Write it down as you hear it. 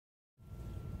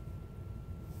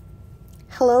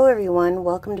Hello everyone,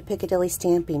 welcome to Piccadilly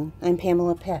Stamping. I'm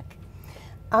Pamela Peck.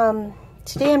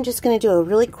 Today I'm just going to do a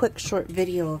really quick short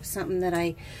video of something that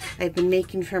I've been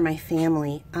making for my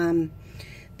family.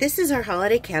 This is our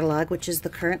holiday catalog, which is the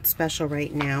current special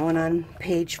right now, and on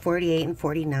page 48 and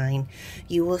 49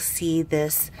 you will see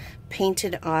this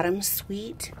Painted Autumn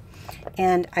suite,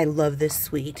 and I love this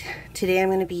suite. Today I'm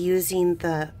going to be using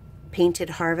the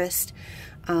Painted Harvest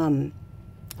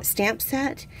stamp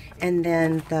set and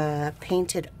then the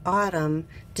Painted Autumn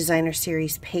Designer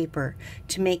Series paper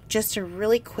to make just a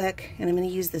really quick, and I'm going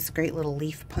to use this great little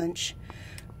leaf punch.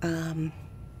 It's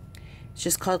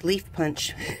just called leaf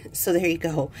punch, so there you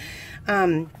go.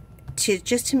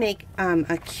 To make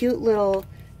a cute little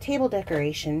table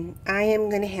decoration. I am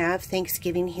going to have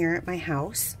Thanksgiving here at my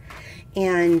house,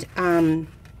 and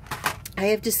I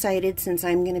have decided, since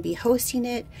I'm going to be hosting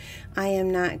it, I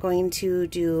am not going to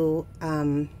do,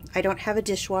 I don't have a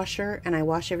dishwasher and I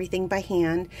wash everything by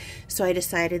hand, so I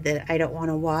decided that I don't want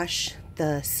to wash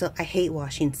I hate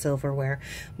washing silverware.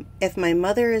 If my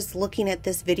mother is looking at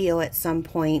this video at some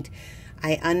point,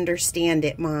 I understand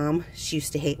it, Mom. She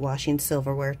used to hate washing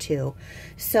silverware too.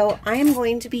 So I am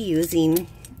going to be using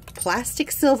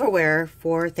plastic silverware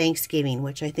for Thanksgiving,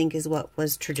 which I think is what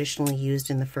was traditionally used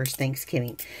in the first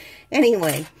Thanksgiving.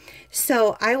 Anyway,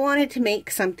 so I wanted to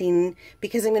make something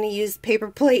because I'm going to use paper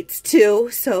plates too.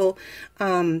 So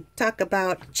talk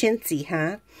about chintzy,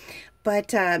 huh?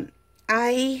 But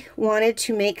I wanted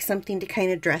to make something to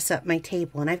kind of dress up my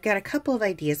table, and I've got a couple of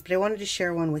ideas, but I wanted to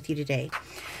share one with you today.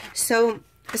 So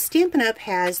the Stampin' Up!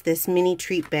 Has this mini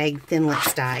treat bag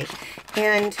thinlits die,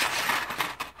 and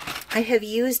I have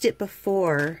used it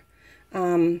before.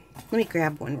 Let me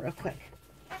grab one real quick.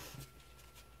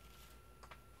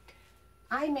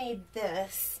 I made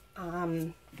this,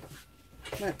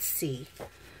 let's see,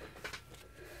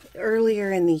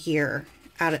 earlier in the year.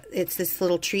 It's this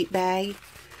little treat bag,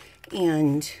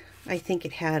 and I think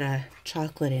it had a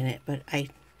chocolate in it, but I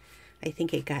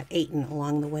think it got eaten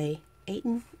along the way.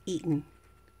 Eaten.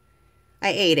 I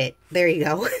ate it. There you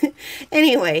go.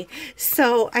 Anyway,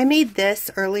 so I made this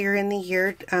earlier in the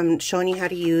year, showing you how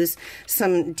to use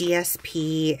some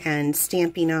DSP and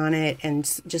stamping on it and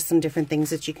just some different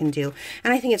things that you can do.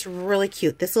 And I think it's really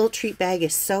cute. This little treat bag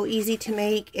is so easy to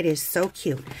make. It is so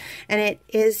cute. And it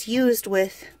is used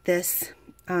with this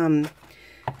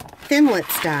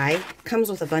thinlits die. Comes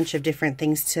with a bunch of different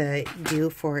things to do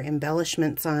for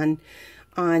embellishments on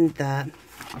the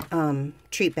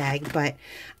treat bag, but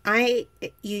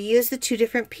you use the two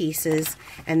different pieces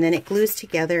and then it glues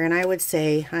together, and I would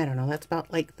say, I don't know, that's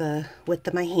about like the width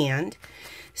of my hand.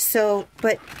 So,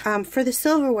 but for the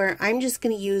silverware, I'm just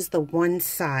going to use the one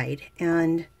side,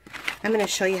 and I'm going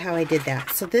to show you how I did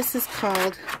that. So this is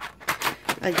called,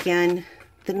 again,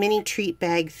 the mini treat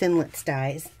bag thinlits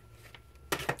dies.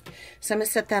 So I'm going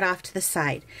to set that off to the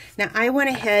side. Now I went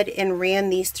ahead and ran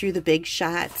these through the Big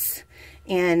Shots,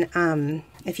 and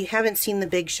if you haven't seen the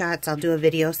Big Shots, I'll do a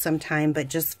video sometime, but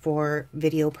just for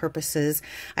video purposes,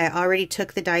 I already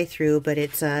took the die through, but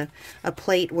it's a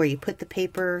plate where you put the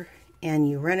paper and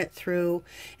you run it through,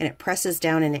 and it presses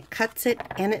down and it cuts it,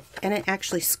 and it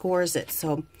actually scores it.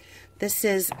 So this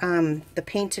is the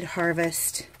Painted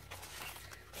Harvest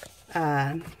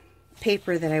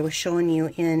paper that I was showing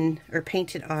you in, or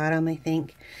Painted Autumn, I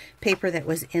think, paper that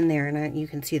was in there, and you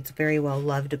can see it's very well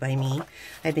loved by me.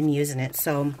 I've been using it,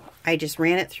 so I just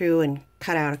ran it through and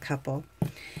cut out a couple.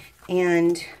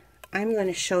 And I'm going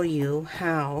to show you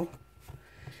how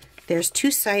there's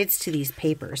two sides to these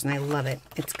papers, and I love it.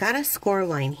 It's got a score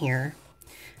line here,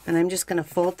 and I'm just going to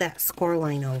fold that score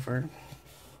line over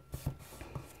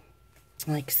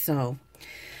like so.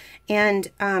 And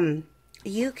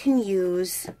you can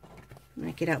use, I'm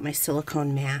going to get out my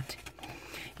silicone mat.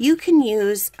 You can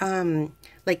use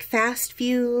like fast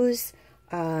fuse.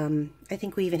 I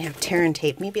think we even have tear and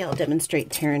tape. Maybe I'll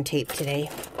demonstrate tear and tape today.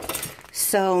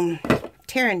 So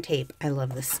tear and tape, I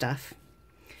love this stuff.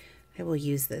 I will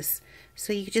use this.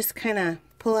 So you just kind of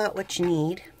pull out what you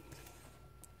need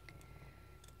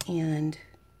and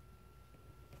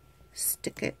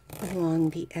stick it along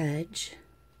the edge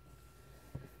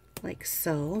like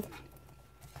so.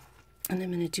 And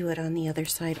I'm going to do it on the other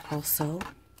side also.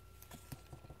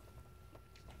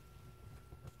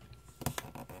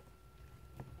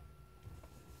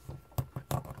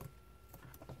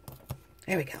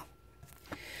 There we go.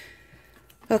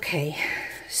 Okay,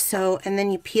 so, and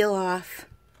then you peel off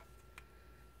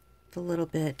the little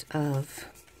bit of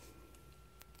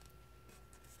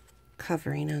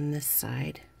covering on this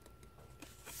side.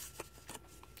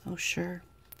 Oh, sure.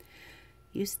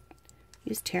 Use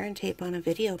tear and tape on a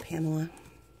video, Pamela.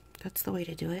 That's the way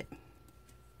to do it.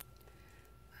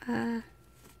 There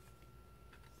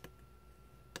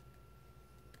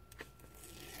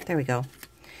we go.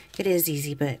 It is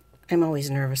easy, but I'm always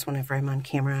nervous whenever I'm on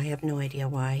camera. I have no idea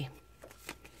why.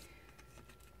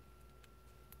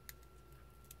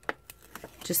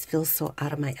 Just feels so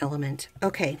out of my element.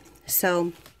 Okay,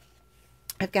 so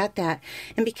I've got that.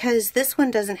 And because this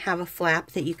one doesn't have a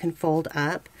flap that you can fold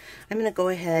up, I'm going to go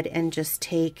ahead and just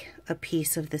take a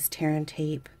piece of this tear and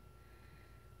tape.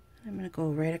 I'm going to go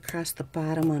right across the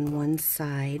bottom on one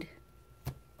side,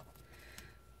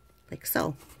 like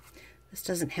so. This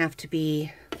doesn't have to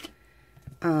be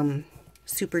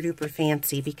super duper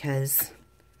fancy because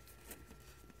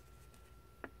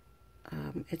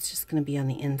it's just going to be on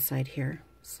the inside here.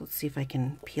 So let's see if I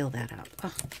can peel that out.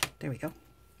 Oh, there we go.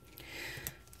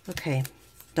 Okay,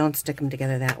 don't stick them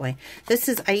together that way. This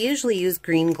is, I usually use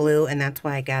green glue, and that's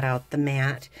why I got out the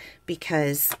matte,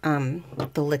 because the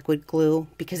liquid glue,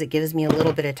 because it gives me a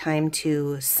little bit of time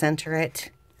to center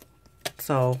it.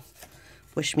 So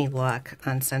wish me luck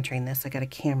on centering this. I got a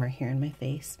camera here in my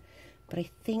face, but I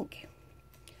think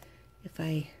if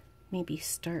I maybe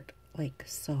start like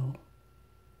so,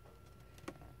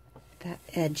 that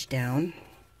edge down,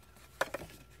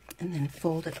 and then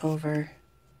fold it over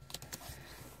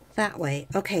that way.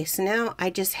 Okay, so now I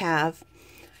just have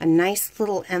a nice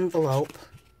little envelope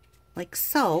like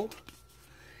so,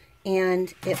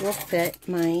 and it will fit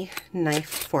my knife,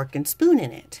 fork, and spoon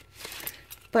in it.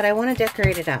 But I want to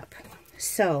decorate it up.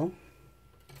 So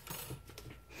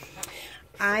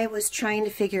I was trying to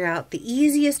figure out the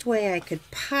easiest way I could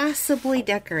possibly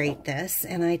decorate this,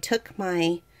 and I took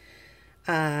my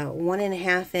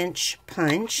 1.5 inch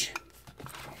punch,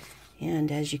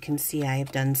 and as you can see, I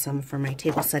have done some for my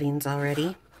table settings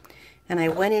already, and I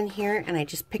went in here and I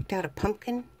just picked out a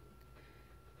pumpkin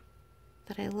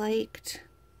that I liked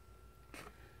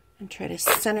and try to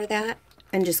center that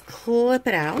and just clip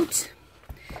it out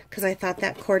because I thought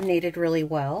that coordinated really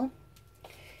well.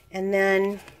 And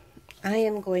then I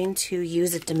am going to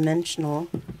use a dimensional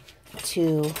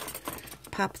to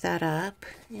pop that up,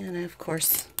 and of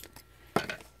course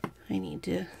I need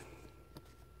to,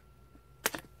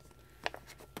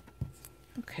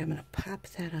 okay, I'm going to pop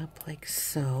that up like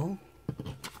so,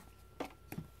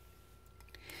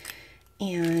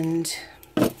 and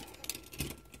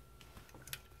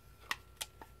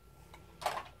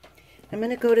I'm going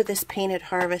to go to this Painted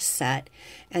Harvest set,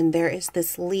 and there is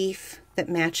this leaf that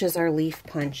matches our leaf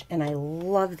punch, and I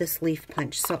love this leaf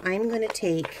punch. So I'm going to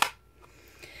take,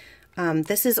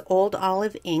 this is Old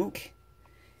Olive ink,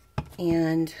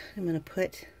 and I'm going to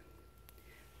put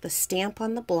the stamp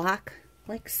on the block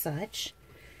like such.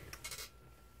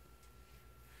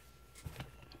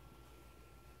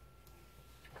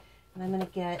 And I'm going to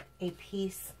get a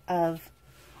piece of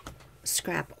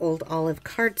scrap Old Olive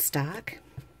cardstock.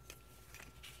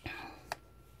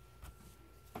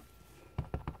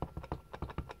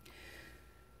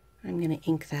 I'm going to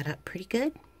ink that up pretty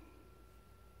good.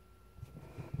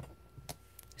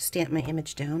 Stamp my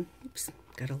image down. Oops,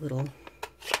 got a little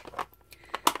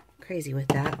crazy with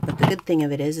that. But the good thing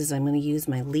of it is I'm going to use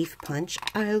my leaf punch.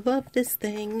 I love this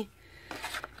thing.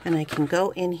 And I can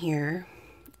go in here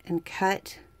and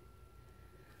cut.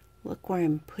 Look where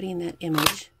I'm putting that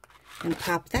image and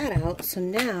pop that out. So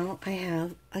now I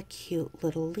have a cute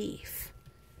little leaf.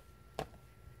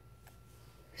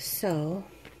 So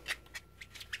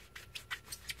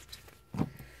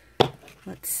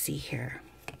let's see here.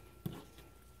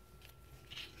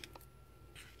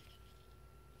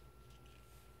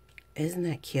 Isn't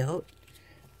that cute?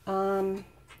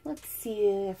 Let's see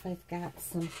if I've got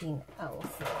something else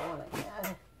I want to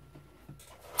add.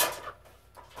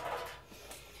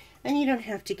 And you don't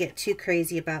have to get too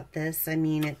crazy about this. I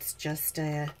mean, it's just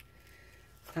a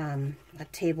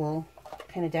table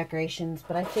kind of decorations,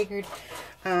 but I figured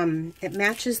it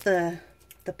matches the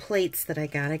plates that I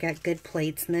got. I got good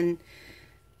plates, and then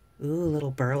ooh, a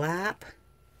little burlap.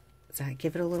 Does that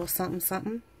give it a little something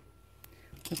something?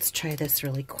 Let's try this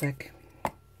really quick.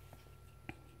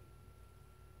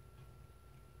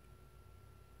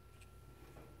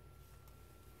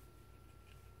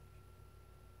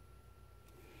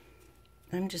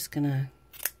 I'm just gonna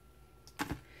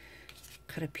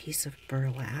cut a piece of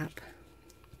burlap.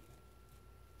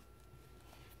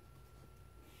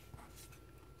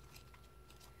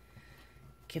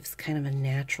 Gives kind of a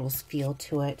natural feel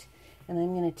to it. And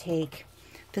I'm going to take,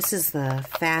 this is the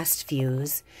fast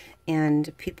fuse,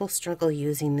 and people struggle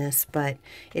using this, but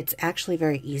it's actually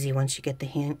very easy once you get the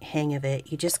hang of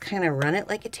it. You just kind of run it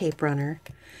like a tape runner,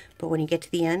 but when you get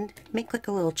to the end, make like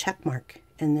a little check mark,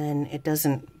 and then it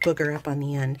doesn't booger up on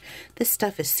the end. This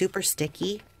stuff is super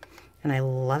sticky, and I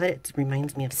love it. It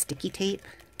reminds me of sticky tape.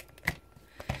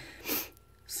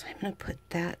 So I'm going to put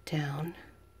that down.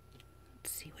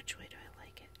 Let's see, which way do I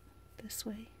like it? This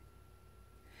way?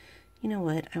 You know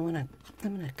what? I'm going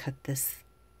to cut this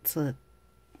so that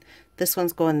this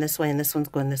one's going this way and this one's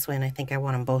going this way, and I think I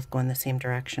want them both going the same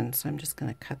direction, so I'm just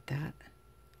going to cut that.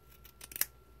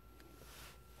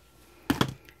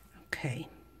 Okay,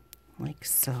 like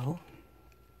so.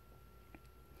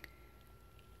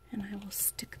 And I will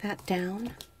stick that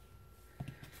down.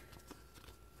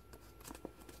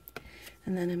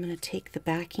 And then I'm going to take the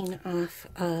backing off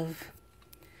of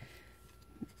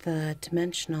the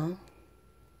dimensional,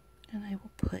 and I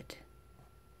will put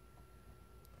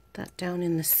that down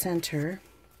in the center.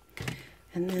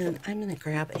 And then I'm going to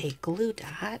grab a glue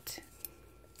dot.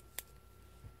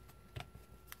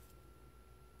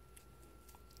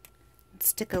 And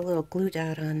stick a little glue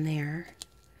dot on there.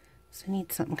 So I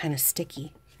need something kind of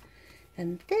sticky.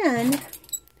 And then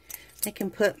I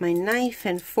can put my knife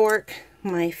and fork,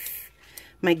 my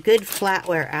good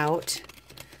flatware out,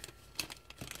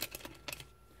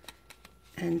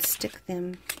 and stick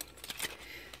them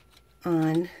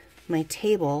on my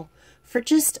table for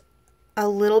just a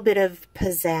little bit of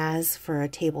pizzazz for a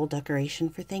table decoration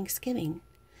for Thanksgiving.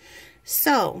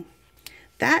 So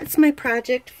that's my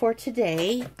project for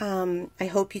today. I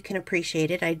hope you can appreciate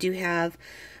it. I do have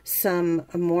some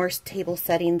more table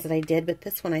settings that I did, but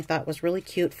this one I thought was really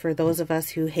cute for those of us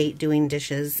who hate doing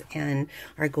dishes and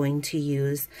are going to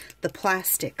use the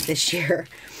plastic this year.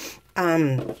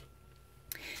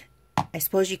 I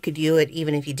suppose you could do it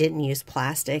even if you didn't use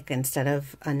plastic instead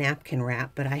of a napkin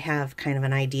wrap, but I have kind of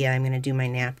an idea. I'm going to do my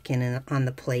napkin on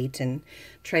the plate and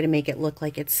try to make it look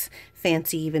like it's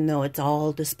fancy even though it's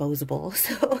all disposable.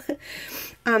 So,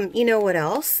 you know what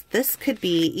else? This could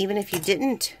be, even if you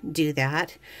didn't do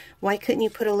that, why couldn't you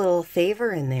put a little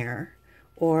favor in there?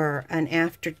 Or an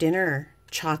after dinner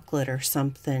chocolate or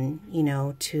something, you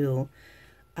know, to...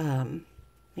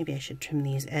 maybe I should trim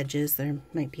these edges. They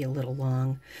might be a little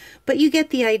long. But you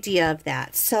get the idea of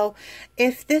that. So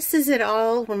if this is at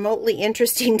all remotely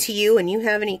interesting to you and you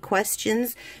have any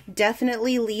questions,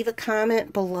 definitely leave a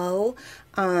comment below.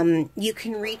 You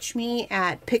can reach me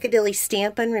at Piccadilly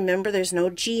Stampin'. Remember, there's no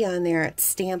G on there. It's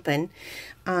Stampin'.com.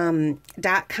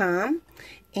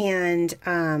 And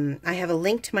I have a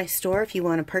link to my store if you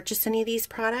want to purchase any of these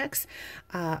products.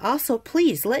 Also,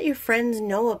 please let your friends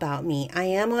know about me. I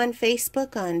am on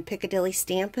Facebook on Piccadilly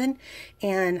Stampin',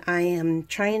 and I am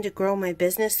trying to grow my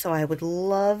business, so I would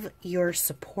love your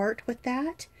support with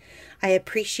that. I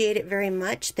appreciate it very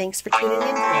much. Thanks for tuning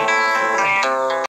in today.